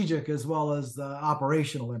strategic as well as the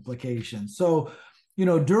operational implications. So,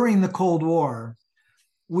 during the Cold War,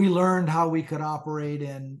 we learned how we could operate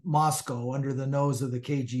in Moscow under the nose of the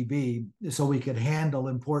KGB so we could handle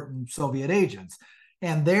important Soviet agents.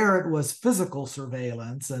 And there it was physical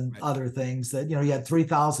surveillance and other things that, you had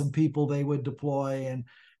 3,000 people they would deploy. And,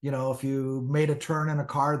 if you made a turn in a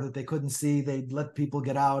car that they couldn't see, they'd let people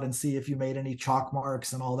get out and see if you made any chalk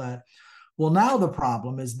marks and all that. Well, now the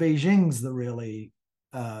problem is Beijing's the really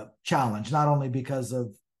challenge, not only because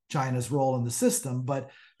of China's role in the system, but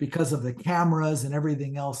because of the cameras and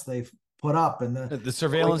everything else they've put up. And the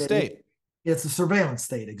surveillance state. It's a surveillance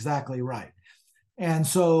state, exactly right. And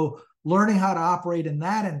so learning how to operate in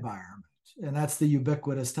that environment, and that's the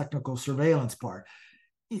ubiquitous technical surveillance part,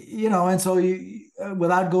 and so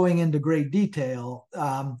without going into great detail,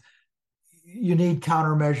 you need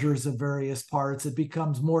countermeasures of various parts. It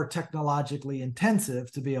becomes more technologically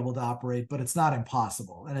intensive to be able to operate, but it's not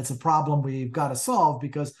impossible. And it's a problem we've got to solve,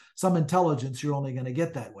 because some intelligence you're only going to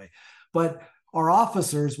get that way. But our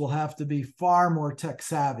officers will have to be far more tech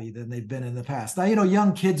savvy than they've been in the past. Now,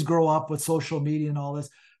 young kids grow up with social media and all this,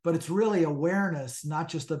 but it's really awareness, not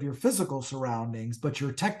just of your physical surroundings, but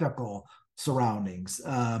your technical surroundings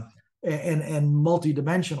and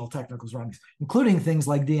multidimensional technical surroundings, including things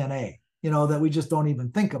like DNA. That we just don't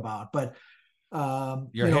even think about. But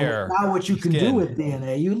your hair, now what you can skin. do with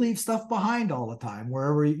DNA, you leave stuff behind all the time,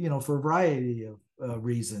 wherever, for a variety of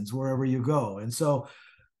reasons, wherever you go. And so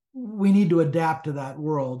we need to adapt to that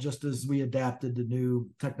world, just as we adapted to new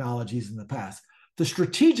technologies in the past. The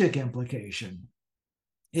strategic implication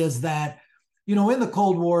is that, in the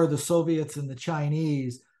Cold War, the Soviets and the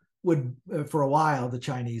Chinese would, for a while, the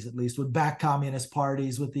Chinese at least, would back communist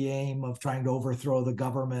parties with the aim of trying to overthrow the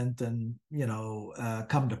government and,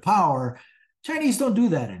 come to power. Chinese don't do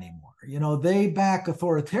that anymore. They back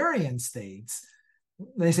authoritarian states.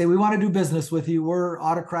 They say, we want to do business with you. We're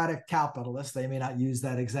autocratic capitalists. They may not use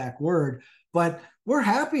that exact word, but we're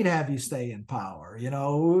happy to have you stay in power.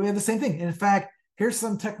 We have the same thing. In fact, here's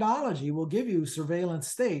some technology. We'll give you surveillance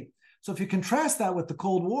state. So if you contrast that with the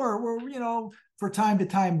Cold War, where, for time to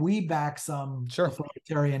time, we back some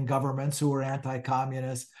authoritarian governments who are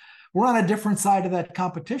anti-communist. We're on a different side of that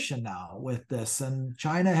competition now with this. And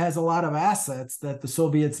China has a lot of assets that the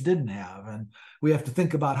Soviets didn't have. And we have to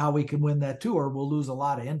think about how we can win that too, or we'll lose a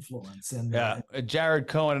lot of influence. Jared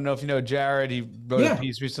Cohen, I don't know if you know Jared, he wrote a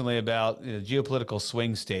piece recently about geopolitical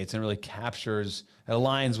swing states, and really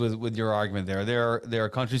aligns with your argument there. There are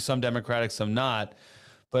countries, some democratic, some not,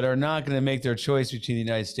 but are not going to make their choice between the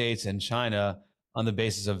United States and China on the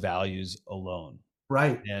basis of values alone.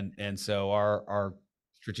 Right. And so our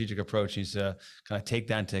strategic approach needs to kind of take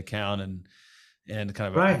that into account. And and kind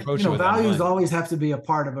of Right. approach it with that in Values mind. always have to be a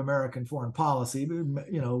part of American foreign policy,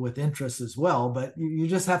 with interests as well. But you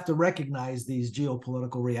just have to recognize these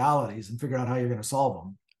geopolitical realities and figure out how you're going to solve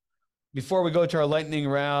them. Before we go to our lightning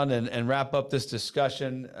round and wrap up this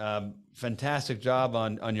discussion, fantastic job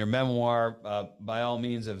on your memoir. By all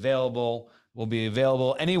means, will be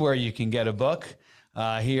available anywhere you can get a book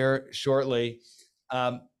here shortly.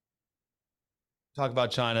 Talk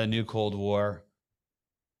about China, new Cold War.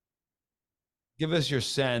 Give us your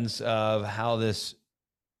sense of how this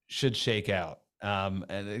should shake out.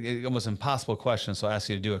 And almost impossible question, so I ask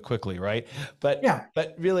you to do it quickly, right? But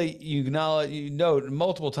really, you note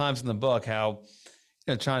multiple times in the book how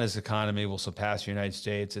China's economy will surpass the United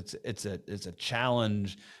States. It's a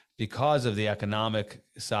challenge because of the economic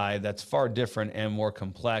side that's far different and more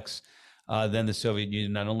complex than the Soviet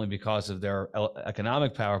Union, not only because of their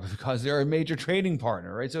economic power, but because they're a major trading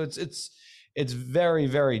partner, right? So it's very,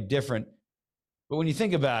 very different. But when you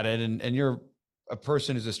think about it, and you're a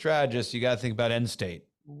person who's a strategist, you got to think about end state.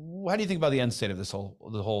 How do you think about the end state of the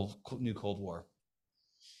whole new Cold War?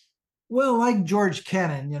 Well, like George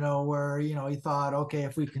Kennan, where, he thought, okay,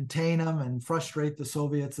 if we contain them and frustrate the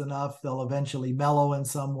Soviets enough, they'll eventually mellow in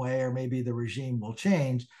some way, or maybe the regime will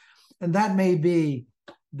change. And that may be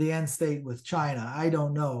the end state with China. I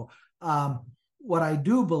don't know. What I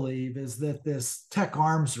do believe is that this tech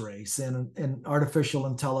arms race in artificial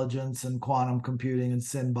intelligence and quantum computing and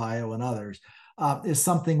synbio and others is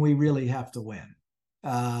something we really have to win.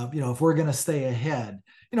 If we're going to stay ahead,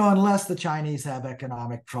 unless the Chinese have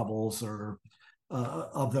economic troubles or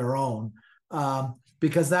of their own,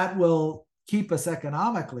 because that will keep us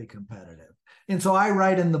economically competitive. And so I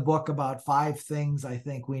write in the book about 5 things I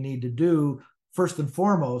think we need to do. First and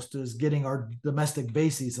foremost is getting our domestic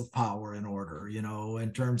bases of power in order,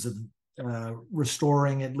 in terms of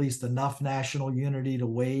restoring at least enough national unity to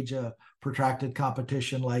wage a protracted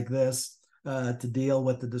competition like this, to deal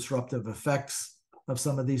with the disruptive effects of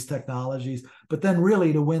some of these technologies, but then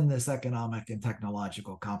really to win this economic and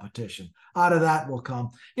technological competition. Out of that will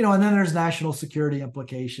come, and then there's national security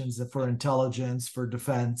implications for intelligence, for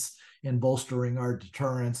defense, in bolstering our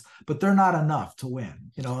deterrence, but they're not enough to win.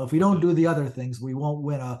 If we don't do the other things, we won't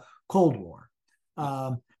win a Cold War.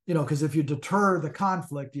 Because if you deter the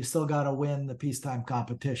conflict, you still got to win the peacetime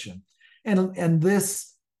competition. And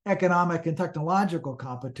this economic and technological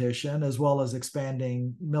competition, as well as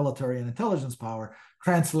expanding military and intelligence power,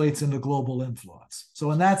 translates into global influence. So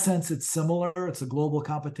in that sense, it's similar. It's a global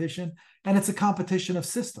competition, and it's a competition of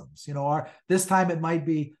systems. This time it might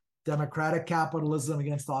be democratic capitalism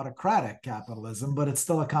against autocratic capitalism, but it's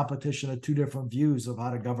still a competition of 2 different views of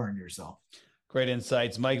how to govern yourself. Great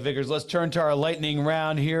insights, Mike Vickers. Let's turn to our lightning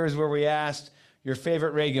round. Here's where we asked your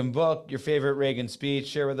favorite Reagan book, your favorite Reagan speech.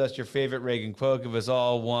 Share with us your favorite Reagan quote. Give us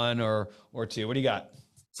all 1 or 2. What do you got?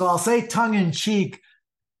 So I'll say tongue in cheek,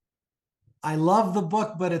 I love the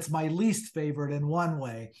book, but it's my least favorite in one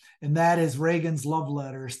way, and that is Reagan's love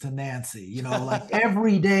letters to Nancy. Like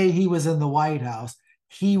every day he was in the White House,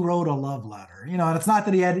 he wrote a love letter, and it's not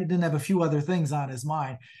that he didn't have a few other things on his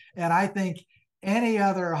mind. And I think any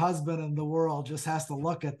other husband in the world just has to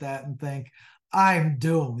look at that and think, I'm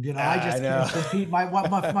doomed. I just can't compete. My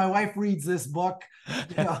wife reads this book,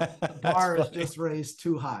 the bar is just raised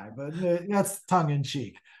too high, but that's tongue in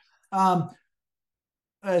cheek.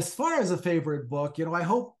 As far as a favorite book, I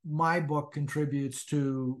hope my book contributes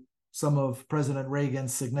to some of President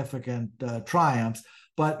Reagan's significant triumphs.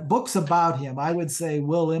 But books about him, I would say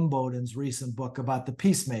Will Imboden's recent book about the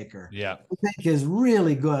peacemaker, I think is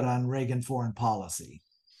really good on Reagan foreign policy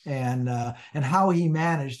and how he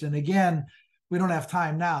managed. And again, we don't have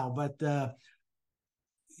time now, but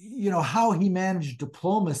how he managed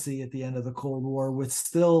diplomacy at the end of the Cold War with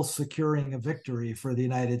still securing a victory for the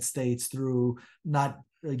United States through not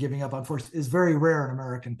giving up on force is very rare in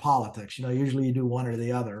American politics. Usually you do one or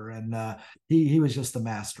the other, and he was just a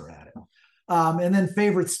master at it. And then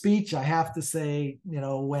favorite speech, I have to say,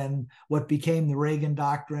 when what became the Reagan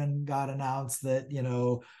Doctrine got announced that,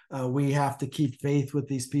 we have to keep faith with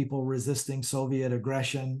these people resisting Soviet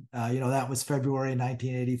aggression. That was February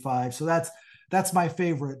 1985. So that's my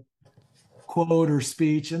favorite quote or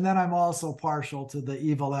speech. And then I'm also partial to the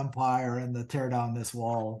evil empire and the tear down this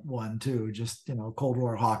wall one too, just, Cold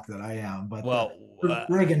War hawk that I am. But the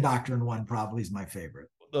Reagan Doctrine one probably is my favorite.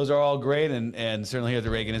 Those are all great, and certainly here at the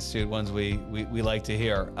Reagan Institute, ones we like to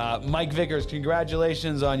hear. Mike Vickers,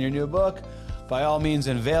 congratulations on your new book. By all means,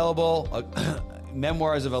 available.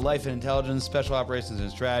 Memoirs of a Life in Intelligence, Special Operations and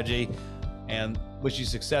Strategy. And wish you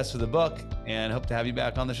success with the book, and hope to have you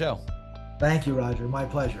back on the show. Thank you, Roger. My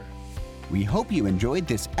pleasure. We hope you enjoyed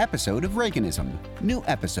this episode of Reaganism. New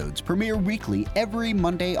episodes premiere weekly every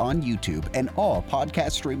Monday on YouTube and all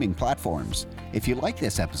podcast streaming platforms. If you like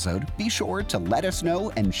this episode, be sure to let us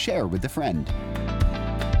know and share with a friend.